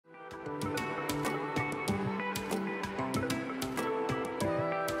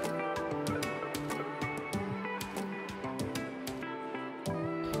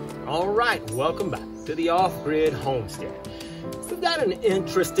All right, welcome back to the Off-Grid Homestead. We've got an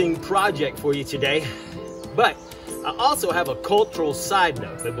interesting project for you today, but I also have a cultural side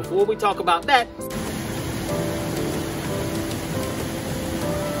note. But before we talk about that,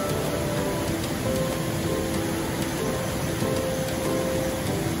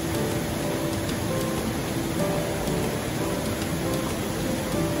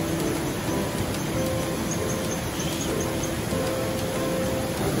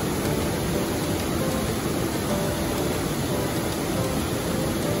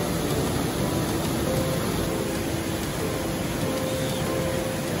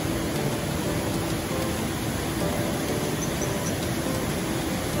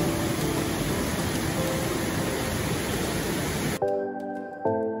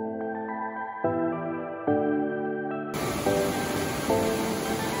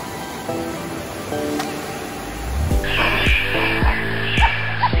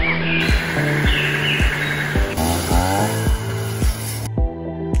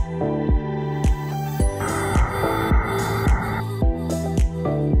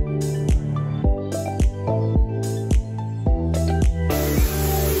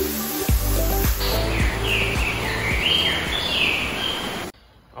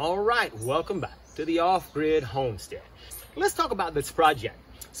 welcome back to the Off-Grid Homestead. Let's talk about this project.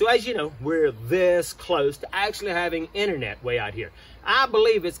 So as you know, we're this close to actually having internet way out here. I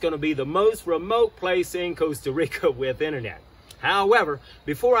believe it's going to be the most remote place in Costa Rica with internet. However,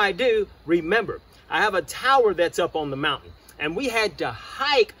 before I do, remember, I have a tower that's up on the mountain, and we had to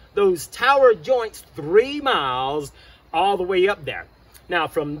hike those tower joints 3 miles all the way up there. Now,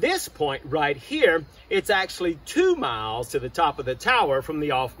 from this point right here, it's actually 2 miles to the top of the tower from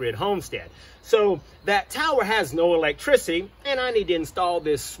the Off-Grid Homestead. So that tower has no electricity, and I need to install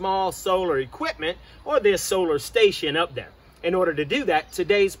this small solar equipment or this solar station up there. In order to do that,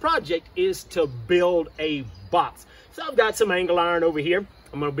 today's project is to build a box. So I've got some angle iron over here.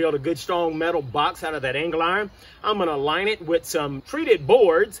 I'm going to build a good strong metal box out of that angle iron. I'm going to line it with some treated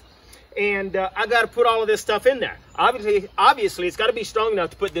boards. And I got to put all of this stuff in there. Obviously, it's got to be strong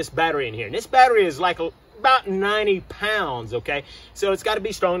enough to put this battery in here. And this battery is like about 90 pounds, okay? So it's got to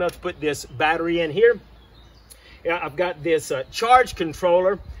be strong enough to put this battery in here. Yeah, I've got this charge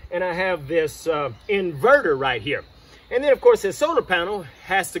controller, and I have this inverter right here. And then, of course, this solar panel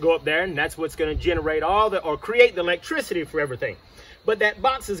has to go up there, and that's what's going to generate or create the electricity for everything. But that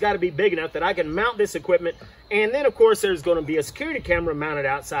box has got to be big enough that I can mount this equipment. And then, of course, there's going to be a security camera mounted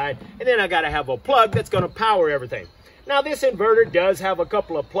outside. And then I got to have a plug that's going to power everything. Now, this inverter does have a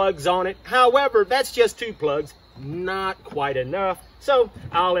couple of plugs on it. However, that's just 2 plugs, not quite enough. So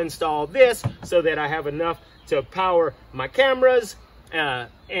I'll install this so that I have enough to power my cameras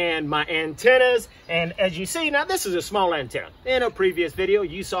and my antennas. And as you see, now this is a small antenna. In a previous video,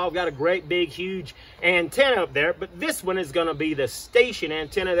 you saw I've got a great big huge antenna up there, but this one is going to be the station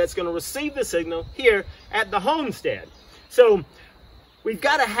antenna that's going to receive the signal here at the homestead. So we've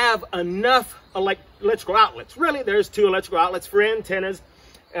got to have enough electrical outlets. Really, there's 2 electrical outlets for antennas,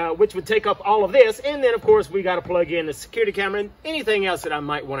 which would take up all of this. And then, of course, we got to plug in the security camera and anything else that I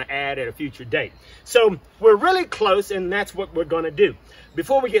might want to add at a future date. So we're really close, and that's what we're going to do.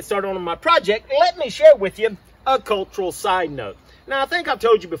 Before we get started on my project, let me share with you a cultural side note. Now, I think I've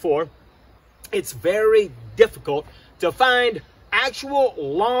told you before, it's very difficult to find actual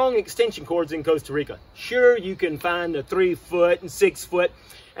long extension cords in Costa Rica. Sure, you can find the 3-foot and 6-foot,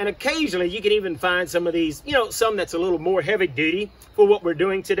 and occasionally you can even find some of these, some that's a little more heavy duty for what we're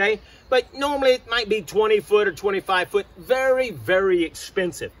doing today. But normally it might be 20-foot or 25-foot, very, very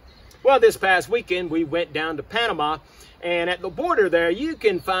expensive. Well, this past weekend we went down to Panama, and at the border there you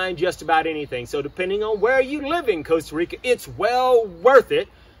can find just about anything. So depending on where you live in Costa Rica, it's well worth it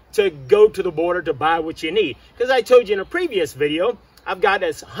to go to the border to buy what you need. Because I told you in a previous video, I've got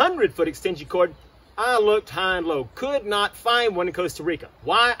this 100-foot extension cord. I looked high and low, could not find one in Costa Rica.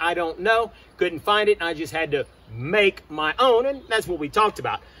 Why? I don't know. Couldn't find it, and I just had to make my own, and that's what we talked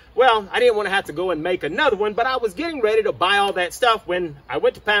about. Well, I didn't want to have to go and make another one, but I was getting ready to buy all that stuff when I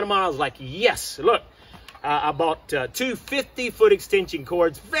went to Panama. I was like, yes, look, I bought 2 50-foot extension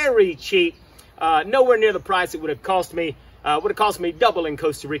cords, very cheap, nowhere near the price it would have cost me double in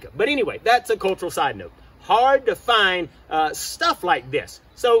Costa Rica. But anyway, that's a cultural side note. Hard to find stuff like this.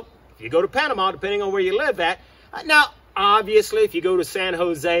 So if you go to Panama, depending on where you live at, now, obviously, if you go to San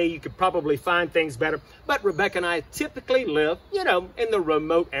Jose, you could probably find things better. But Rebecca and I typically live, in the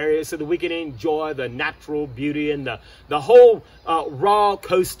remote areas so that we can enjoy the natural beauty and the whole raw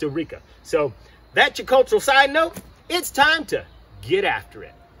Costa Rica. So that's your cultural side note. It's time to get after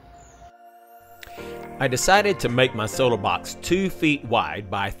it. I decided to make my solar box 2 feet wide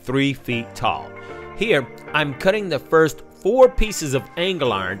by 3 feet tall. Here, I'm cutting the first 4 pieces of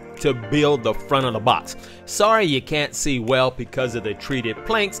angle iron to build the front of the box. Sorry you can't see well because of the treated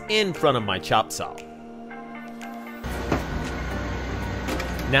planks in front of my chop saw.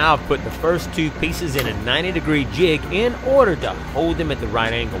 Now I've put the first 2 pieces in a 90-degree jig in order to hold them at the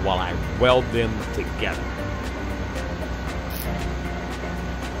right angle while I weld them together.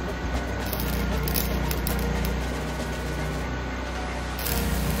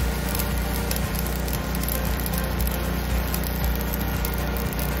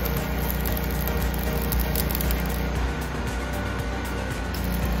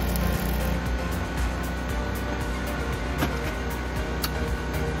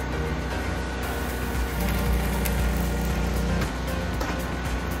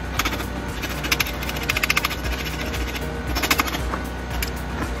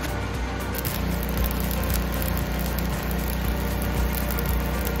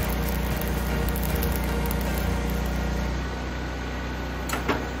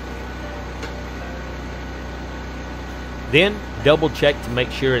 Then double check to make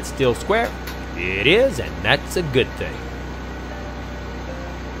sure it's still square. It is, and that's a good thing.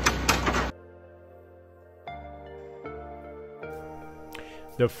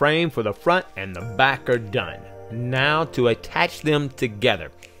 The frame for the front and the back are done. Now to attach them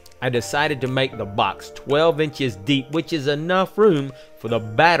together. I decided to make the box 12 inches deep, which is enough room for the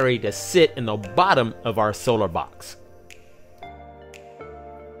battery to sit in the bottom of our solar box.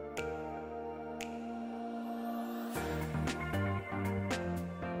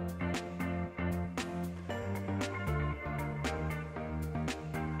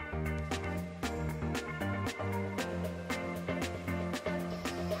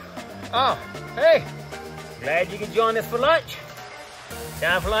 Oh, hey, glad you could join us for lunch.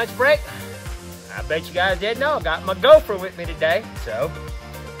 Time for lunch break. I bet you guys didn't know I got my gopher with me today. So,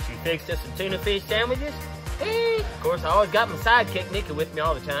 she fixed us some tuna fish sandwiches. Hey, of course, I always got my sidekick Nikki with me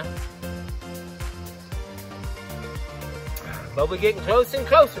all the time. But we're getting closer and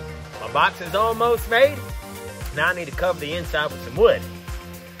closer. My box is almost made. Now I need to cover the inside with some wood.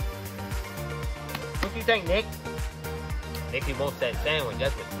 What do you think, Nick? Nikki wants that sandwich.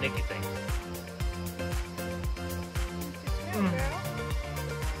 That's what Nikki thinks.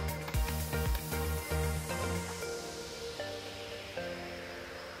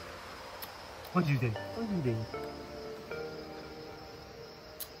 What do you think? What do you think?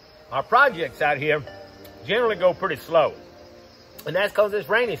 Our projects out here generally go pretty slow. And that's because it's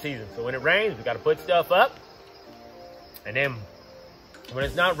rainy season. So when it rains, we got to put stuff up. And then when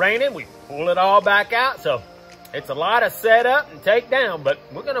it's not raining, we pull it all back out. So it's a lot of setup and take down, but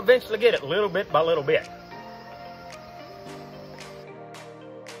we're going to eventually get it little bit by little bit.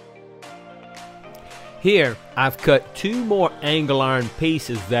 Here, I've cut 2 more angle iron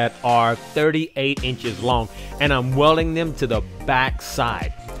pieces that are 38 inches long, and I'm welding them to the back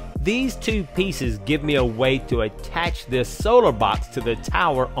side. These 2 pieces give me a way to attach this solar box to the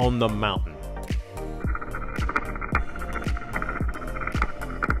tower on the mountain.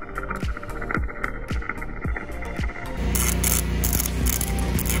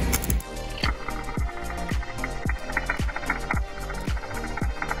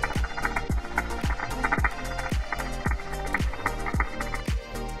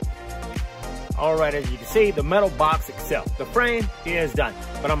 All right, as you can see, the metal box itself, the frame is done,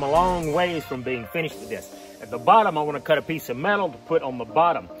 but I'm a long ways from being finished with this. At the bottom, I want to cut a piece of metal to put on the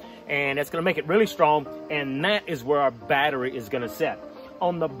bottom, and it's going to make it really strong, and that is where our battery is going to sit.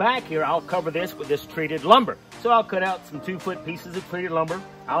 On the back here, I'll cover this with this treated lumber. So I'll cut out some 2-foot pieces of treated lumber.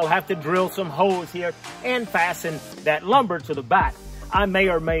 I'll have to drill some holes here and fasten that lumber to the back. I may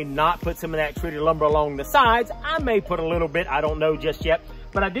or may not put some of that treated lumber along the sides. I may put a little bit, I don't know just yet.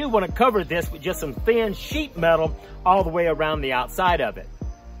 But I do want to cover this with just some thin sheet metal all the way around the outside of it.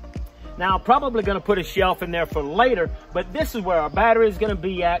 Now, I'm probably going to put a shelf in there for later, but this is where our battery is going to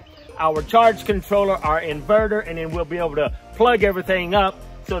be at, our charge controller, our inverter, and then we'll be able to plug everything up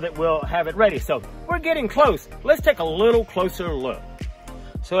so that we'll have it ready. So we're getting close. Let's take a little closer look.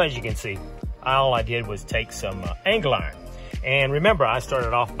 So as you can see, all I did was take some angle iron. And remember, I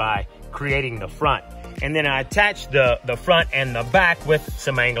started off by creating the front. And then I attached the front and the back with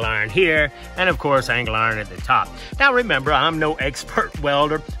some angle iron here, and of course angle iron at the top. Now remember, I'm no expert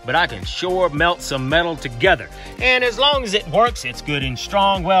welder, but I can sure melt some metal together. And as long as it works, it's good and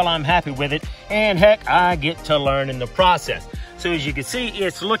strong, well, I'm happy with it. And heck, I get to learn in the process. So as you can see,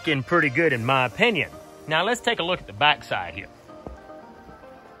 it's looking pretty good in my opinion. Now let's take a look at the back side here.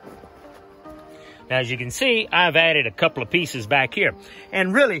 Now, as you can see, I've added a couple of pieces back here.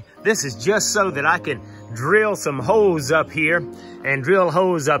 And really, this is just so that I can drill some holes up here and drill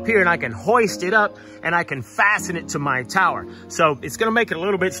holes up here, and I can hoist it up and I can fasten it to my tower. So it's gonna make it a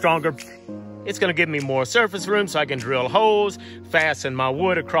little bit stronger. It's gonna give me more surface room so I can drill holes, fasten my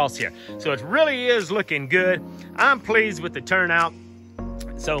wood across here. So it really is looking good. I'm pleased with the turnout.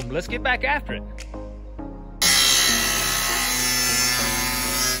 So let's get back after it.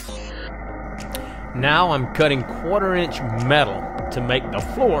 Now I'm cutting 1/4-inch metal to make the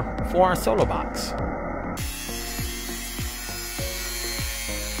floor for our solar box.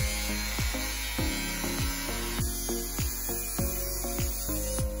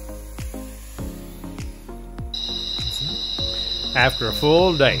 After a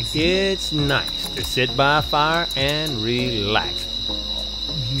full day, it's nice to sit by a fire and relax.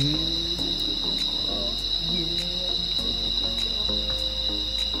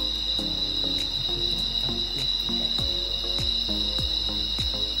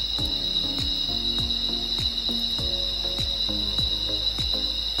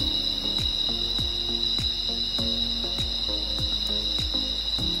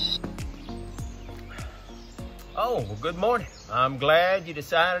 Oh, well, good morning. I'm glad you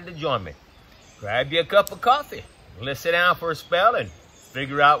decided to join me. Grab you a cup of coffee. Let's sit down for a spell and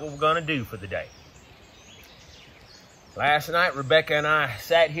figure out what we're going to do for the day. Last night, Rebecca and I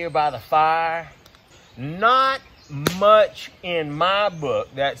sat here by the fire. Not much in my book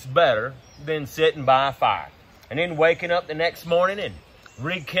that's better than sitting by a fire. And then waking up the next morning and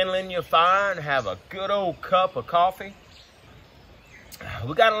rekindling your fire and have a good old cup of coffee.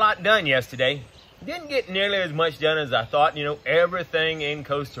 We got a lot done yesterday. Didn't get nearly as much done as I thought. You know, everything in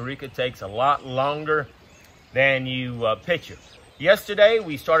Costa Rica takes a lot longer than you picture. Yesterday,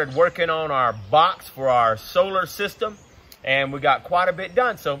 we started working on our box for our solar system, and we got quite a bit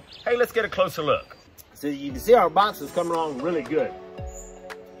done. So, hey, let's get a closer look. So you can see our box is coming along really good.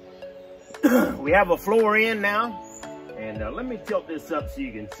 We have a floor in now, and let me tilt this up so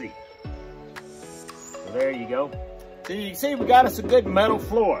you can see. So there you go. So you can see we got us a good metal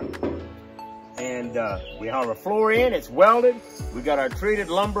floor. And we have our floor in, it's welded. We got our treated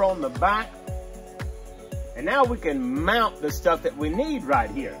lumber on the back. And now we can mount the stuff that we need right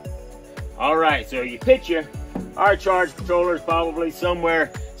here. All right, so you picture our charge controller is probably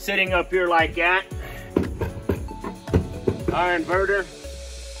somewhere sitting up here like that. Our inverter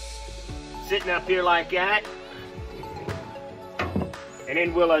sitting up here like that. And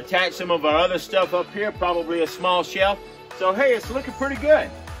then we'll attach some of our other stuff up here, probably a small shelf. So hey, it's looking pretty good.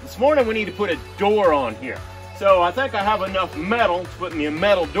 This morning we need to put a door on here. So I think I have enough metal to put me a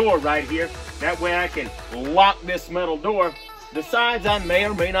metal door right here. That way I can lock this metal door. The sides I may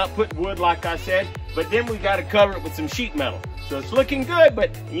or may not put wood like I said, but then we got to cover it with some sheet metal. So it's looking good,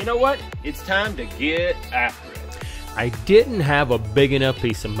 but you know what? It's time to get after it. I didn't have a big enough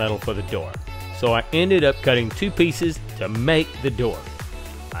piece of metal for the door. So I ended up cutting 2 pieces to make the door.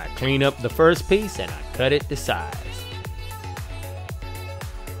 I clean up the first piece and I cut it to size.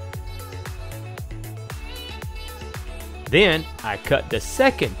 Then I cut the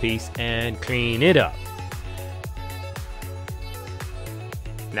second piece and clean it up.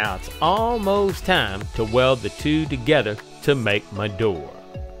 Now it's almost time to weld the 2 together to make my door.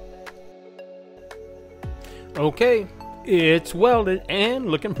 Okay, it's welded and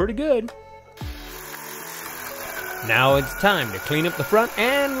looking pretty good. Now it's time to clean up the front,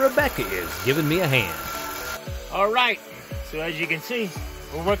 and Rebecca is giving me a hand. All right, so as you can see,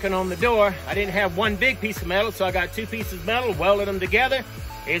 we're working on the door. I didn't have one big piece of metal, so I got 2 pieces of metal, welded them together.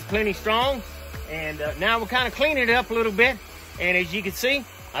 It's plenty strong. And now we're kind of cleaning it up a little bit. And as you can see,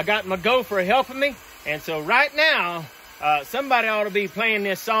 I got my gopher helping me. And so right now, somebody ought to be playing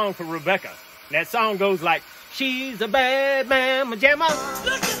this song for Rebecca. And that song goes like, she's a bad mama jamma.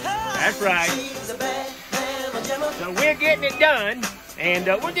 That's right. She's a bad mama jamma. So we're getting it done, and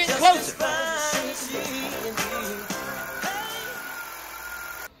we're getting closer.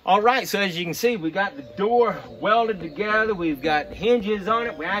 All right, so as you can see, we got the door welded together. We've got hinges on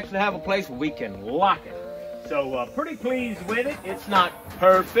it. We actually have a place where we can lock it. So pretty pleased with it. It's not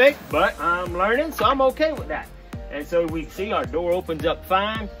perfect, but I'm learning, so I'm okay with that. And so we see our door opens up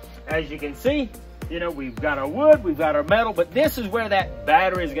fine. As you can see, you know, we've got our wood, we've got our metal, but this is where that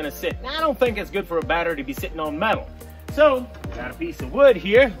battery is gonna sit. Now, I don't think it's good for a battery to be sitting on metal. So, got a piece of wood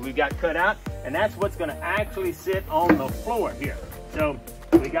here we've got cut out, and that's what's gonna actually sit on the floor here. So,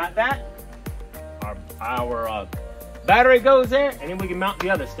 we got that. Our battery goes there, and then we can mount the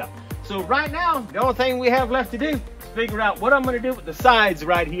other stuff. So right now, the only thing we have left to do is figure out what I'm gonna do with the sides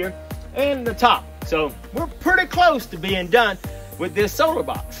right here and the top. So we're pretty close to being done with this solar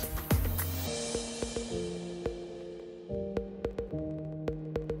box.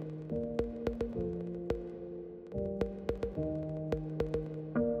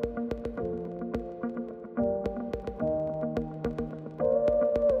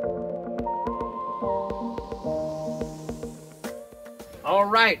 All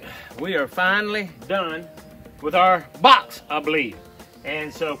right, we are finally done with our box, I believe.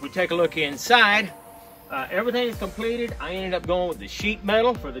 And so if we take a look inside, everything is completed. I ended up going with the sheet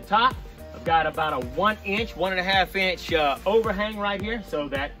metal for the top. I've got about a 1 inch, 1.5 inch overhang right here so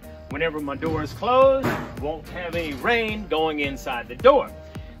that whenever my door is closed, won't have any rain going inside the door.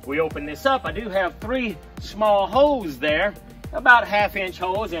 We open this up. I do have 3 small holes there, about 1/2 inch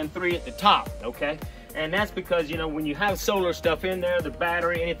holes and 3 at the top, okay? And that's because, you know, when you have solar stuff in there, the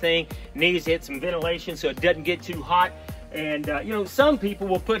battery, anything, needs to hit some ventilation so it doesn't get too hot. And, you know, some people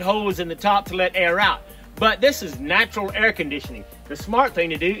will put holes in the top to let air out. But this is natural air conditioning. The smart thing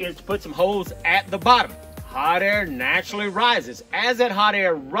to do is to put some holes at the bottom. Hot air naturally rises. As that hot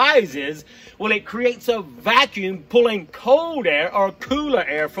air rises, well, it creates a vacuum pulling cold air or cooler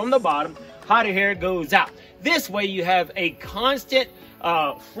air from the bottom. Hot air goes out. This way you have a constant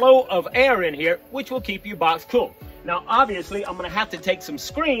flow of air in here, which will keep your box cool. Now, obviously, I'm gonna have to take some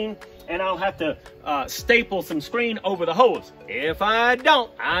screen and I'll have to staple some screen over the holes. If I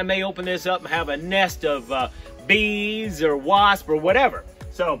don't, I may open this up and have a nest of bees or wasps or whatever.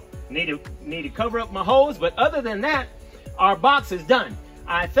 So, need to cover up my holes, but other than that, our box is done.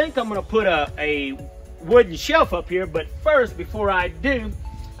 I think I'm gonna put a wooden shelf up here, but first, before I do,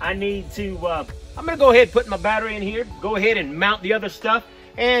 I need to, I'm gonna go ahead and put my battery in here, go ahead and mount the other stuff,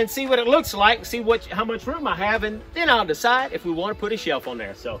 and see what it looks like, see how much room I have, and then I'll decide if we wanna put a shelf on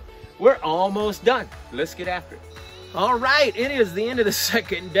there. So, we're almost done. Let's get after it. All right, it is the end of the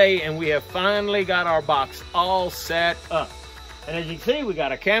second day, and we have finally got our box all set up. And as you can see, we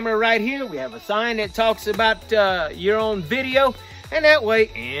got a camera right here. We have a sign that talks about your own video. And that way,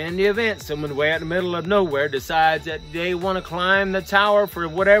 in the event someone way out in the middle of nowhere decides that they want to climb the tower for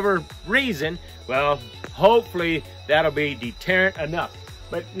whatever reason, well, hopefully that'll be deterrent enough.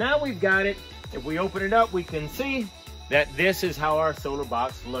 But now we've got it. If we open it up, we can see that this is how our solar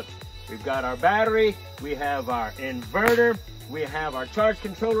box looks. We've got our battery, we have our inverter, we have our charge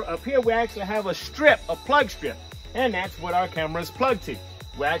controller. Up here, we actually have a strip, a plug strip. And that's what our camera is plugged to.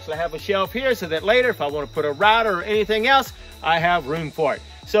 We actually have a shelf here so that later, if I want to put a router or anything else, I have room for it.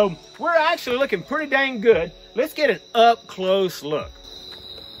 So we're actually looking pretty dang good. Let's get an up close look.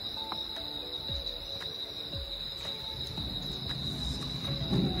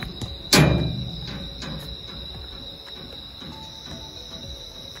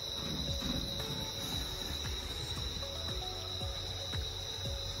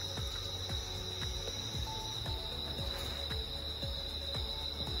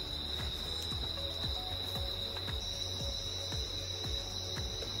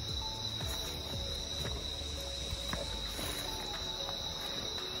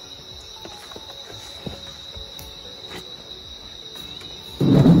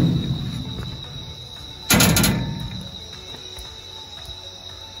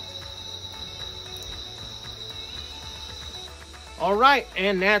 All right,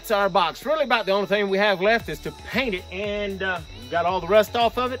 and that's our box. Really about the only thing we have left is to paint it, and we've got all the rust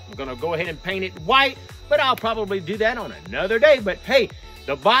off of it. I'm gonna go ahead and paint it white, but I'll probably do that on another day. But hey,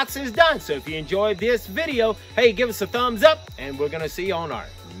 the box is done. So if you enjoyed this video, hey, give us a thumbs up, and we're gonna see you on our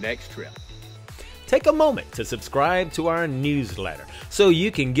next trip. Take a moment to subscribe to our newsletter so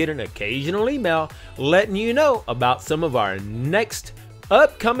you can get an occasional email letting you know about some of our next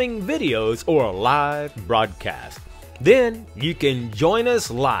upcoming videos or live broadcasts. Then you can join us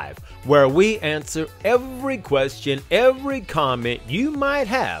live where we answer every question, every comment you might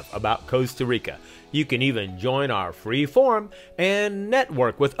have about Costa Rica. You can even join our free forum and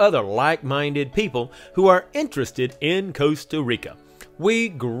network with other like-minded people who are interested in Costa Rica. We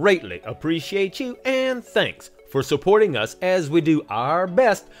greatly appreciate you, and thanks for supporting us as we do our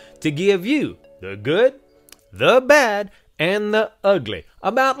best to give you the good, the bad, and the ugly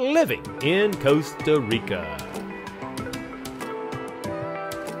about living in Costa Rica.